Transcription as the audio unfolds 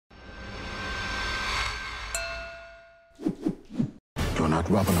not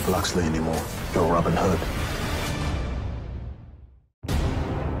Robin of Locksley anymore. You're Robin Hood.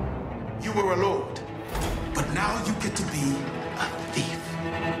 You were a lord, but now you get to be a thief.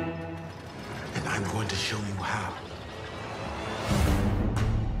 And I'm going to show you how.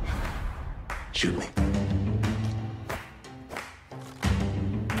 Shoot me.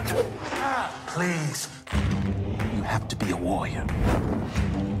 Please. You have to be a warrior.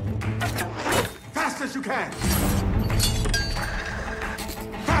 Fast as you can.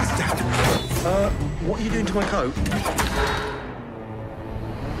 Faster. What are you doing to my coat?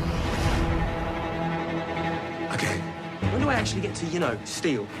 Okay. When do I actually get to, you know,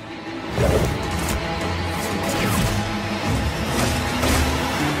 steal?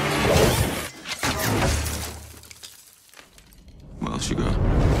 Where else you go?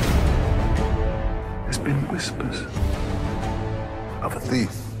 There's been whispers of a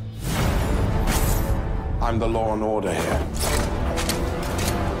thief. I'm the law and order here.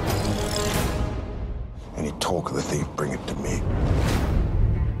 Any talk of the thief, bring it to me.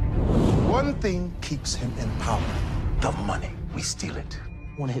 One thing keeps him in power. The money. We steal it.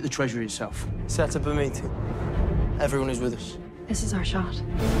 I want to hit the treasury itself. Set up a meeting. Everyone is with us. This is our shot.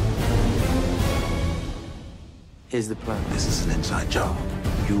 Here's the plan. This is an inside job.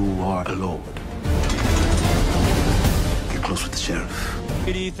 You are a lord. Get close with the sheriff.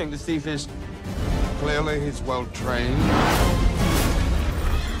 Who do you think the thief is? Clearly, he's well-trained.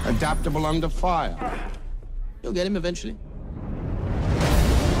 Adaptable under fire. You'll get him eventually.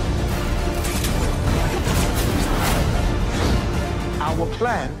 Our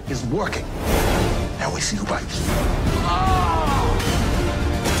plan is working. Now we see who bites.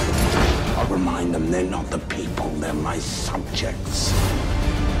 I'll remind them they're not the people, they're my subjects.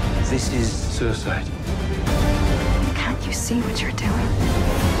 This is suicide. Can't you see what you're doing?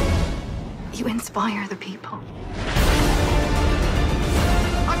 You inspire the people.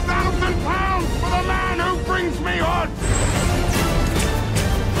 £1,000 for the man who brings me on!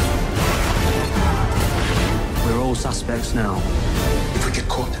 We're all suspects now. If we get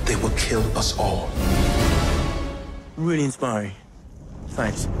caught, they will kill us all. Really inspiring.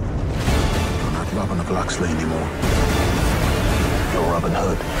 Thanks. You're not Robin of Locksley anymore. You're Robin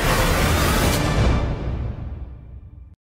Hood.